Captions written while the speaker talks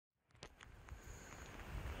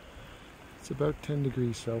It's about 10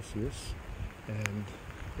 degrees Celsius and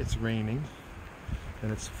it's raining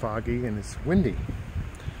and it's foggy and it's windy.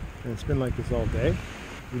 And it's been like this all day.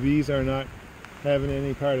 The bees are not having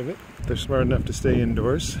any part of it. They're smart enough to stay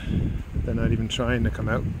indoors. They're not even trying to come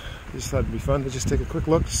out. I just thought it'd be fun to just take a quick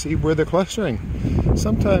look to see where they're clustering.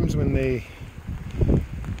 Sometimes when they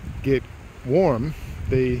get warm,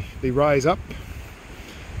 they rise up,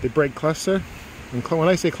 they break cluster. And when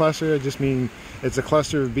I say cluster, I just mean it's a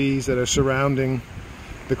cluster of bees that are surrounding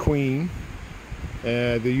the queen.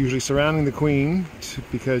 They're usually surrounding the queen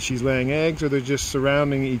because she's laying eggs, or they're just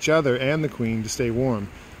surrounding each other and the queen to stay warm.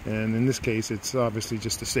 And in this case, it's obviously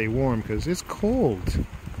just to stay warm because it's cold.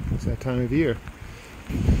 It's that time of year.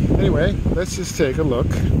 Anyway, let's just take a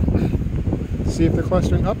look. See if they're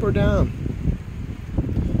clustering up or down.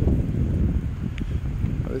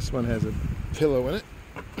 Oh, this one has a pillow in it.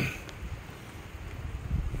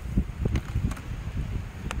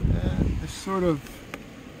 They're sort of,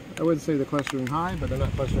 I wouldn't say they're clustering high, but they're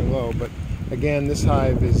not clustering low. But again, this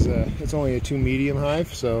hive is, it's only a 2 medium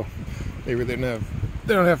hive, so they really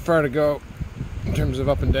don't have far to go in terms of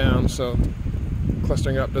up and down, so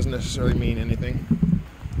clustering up doesn't necessarily mean anything.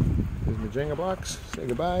 There's my Jenga blocks. Say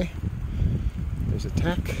goodbye. There's a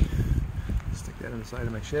tack. Stick that on the side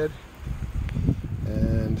of my shed.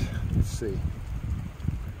 And let's see.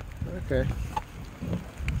 Okay.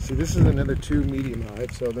 See, this is another 2 medium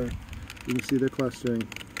hive, so you can see they're clustering.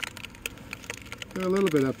 They're a little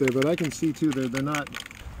bit up there, but I can see too they're not.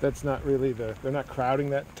 That's not really they're not crowding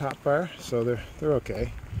that top bar, so they're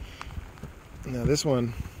okay. Now this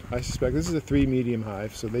one, I suspect this is a 3 medium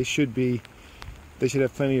hive, so they should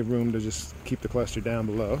have plenty of room to just keep the cluster down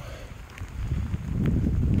below.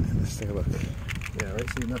 And let's take a look. Yeah, right.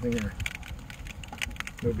 See, nothing here.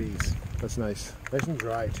 No bees. That's nice. Nice and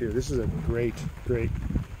dry too. This is a great.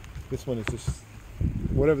 This one is just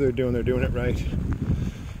whatever they're doing it right.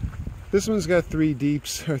 This one's got 3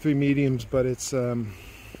 deeps or 3 mediums, but it's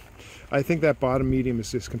I think that bottom medium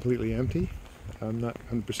is just completely empty. I'm not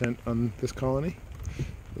 100% on this colony.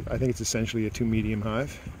 I think it's essentially a 2 medium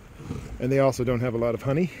hive. And they also don't have a lot of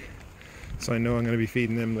honey, so I know I'm going to be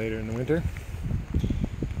feeding them later in the winter.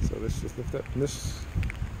 So let's just lift up this.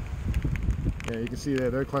 Yeah, you can see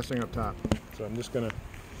they're clustering up top. So I'm not going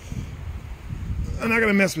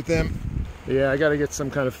to mess with them. Yeah, I got to get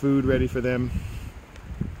some kind of food ready for them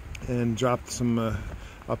and drop some,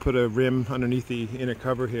 I'll put a rim underneath the inner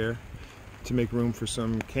cover here to make room for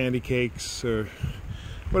some candy cakes or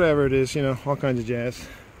whatever it is, you know, all kinds of jazz.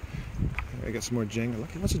 I got some more Jenga. Look,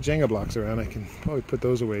 lots of Jenga blocks around. I can probably put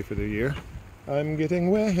those away for the year. I'm getting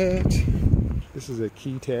wet. This is a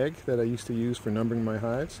key tag that I used to use for numbering my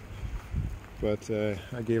hives, but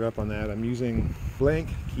I gave up on that. I'm using blank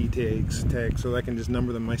key tags so I can just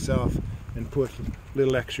number them myself and put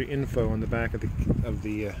little extra info on the back of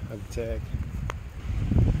the tag.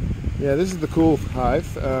 Yeah, this is the cool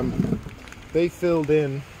hive. They filled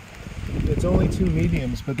in. It's only 2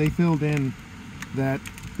 mediums, but they filled in the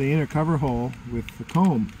inner cover hole with the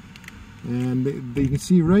comb, and you can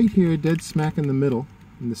see right here, dead smack in the middle,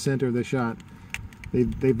 in the center of the shot,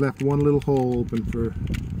 they've left one little hole open for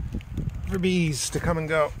bees to come and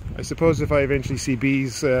go. I suppose if I eventually see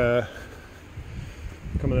bees coming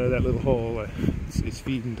out of that little hole, it's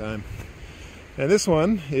feeding time. And this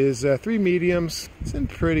one is 3 mediums. It's in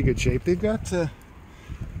pretty good shape. They've got, you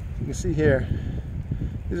can see here,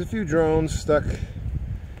 there's a few drones stuck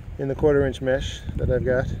in the 1/4 inch mesh that I've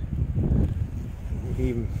got.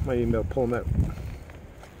 You might even be able to pull them out.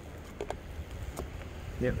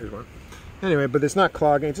 Yeah, there's one. Anyway, but it's not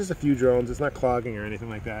clogging. It's just a few drones. It's not clogging or anything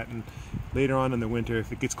like that. And later on in the winter,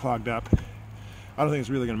 if it gets clogged up, I don't think it's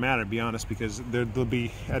really going to matter, to be honest, because they'll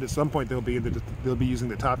be at some point they'll be using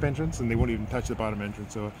the top entrance and they won't even touch the bottom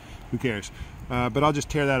entrance. So who cares? But I'll just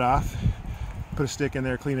tear that off, put a stick in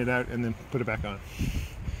there, clean it out, and then put it back on.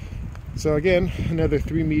 So again, another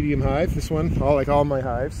 3 medium hive. This one, like all my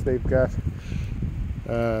hives, they've got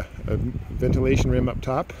a ventilation rim up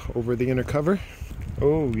top over the inner cover.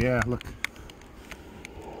 Oh yeah, look.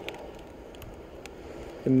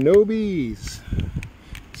 And no bees.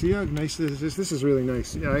 See how nice this is? This is really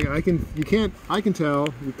nice. Yeah, I can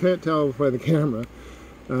tell. You can't tell by the camera,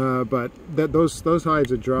 but those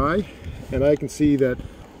hives are dry, and I can see that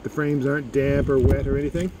the frames aren't damp or wet or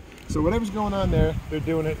anything. So whatever's going on there, they're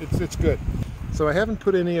doing it. It's good. So I haven't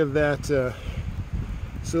put any of that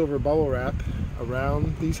silver bubble wrap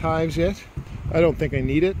around these hives yet. I don't think I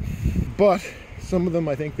need it, but some of them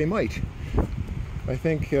I think they might. I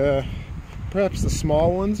think perhaps the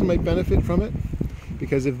small ones might benefit from it.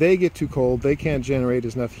 because if they get too cold, they can't generate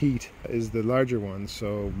as enough heat as the larger ones,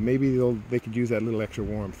 so maybe they could use that little extra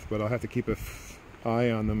warmth, but I'll have to keep an eye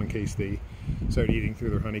on them in case they start eating through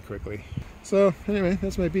their honey quickly. So anyway,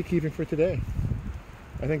 that's my beekeeping for today.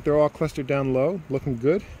 I think they're all clustered down low, looking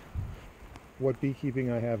good. What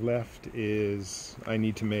beekeeping I have left is I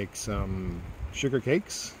need to make some sugar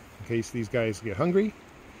cakes in case these guys get hungry,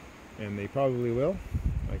 and they probably will.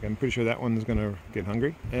 Like, I'm pretty sure that one is going to get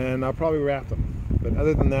hungry, and I'll probably wrap them. But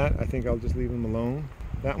other than that, I think I'll just leave them alone.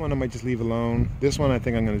 That one I might just leave alone. This one I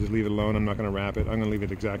think I'm going to just leave it alone. I'm not going to wrap it. I'm going to leave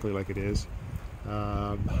it exactly like it is.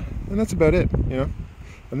 And that's about it, you know.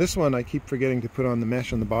 And this one I keep forgetting to put on the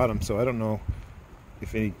mesh on the bottom, so I don't know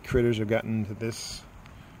if any critters have gotten into this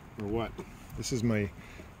or what. This is my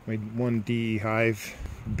 1D hive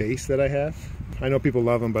base that I have. I know people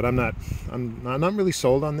love them, but I'm not really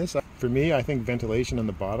sold on this. For me, I think ventilation on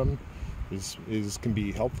the bottom can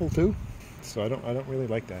be helpful too. So I don't really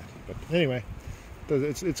like that. But anyway,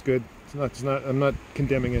 it's good. It's not. I'm not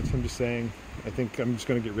condemning it. I'm just saying I think I'm just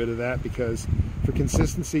going to get rid of that, because for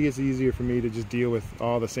consistency, it's easier for me to just deal with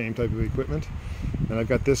all the same type of equipment. And I've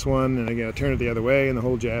got this one, and I turn it the other way, and the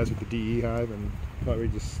whole jazz with the DE hive, and I'll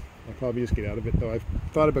probably just get out of it. Though I've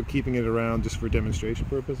thought about keeping it around just for demonstration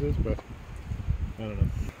purposes, but I don't know.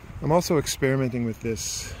 I'm also experimenting with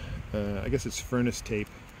this. I guess it's furnace tape.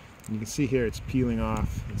 And you can see here it's peeling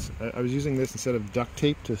off. I was using this instead of duct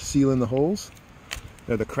tape to seal in the holes.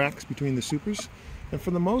 They're the cracks between the supers. And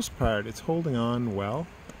for the most part, it's holding on well.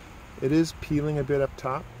 It is peeling a bit up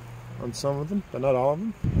top on some of them, but not all of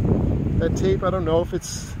them. That tape, I don't know if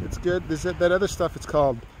it's good. There's that other stuff, it's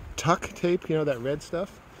called tuck tape, you know, that red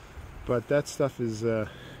stuff. But that stuff is, I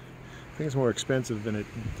think it's more expensive, and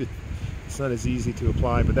it's not as easy to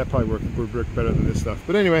apply, but that probably would work better than this stuff.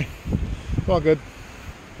 But anyway, it's all good.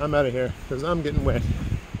 I'm out of here because I'm getting wet.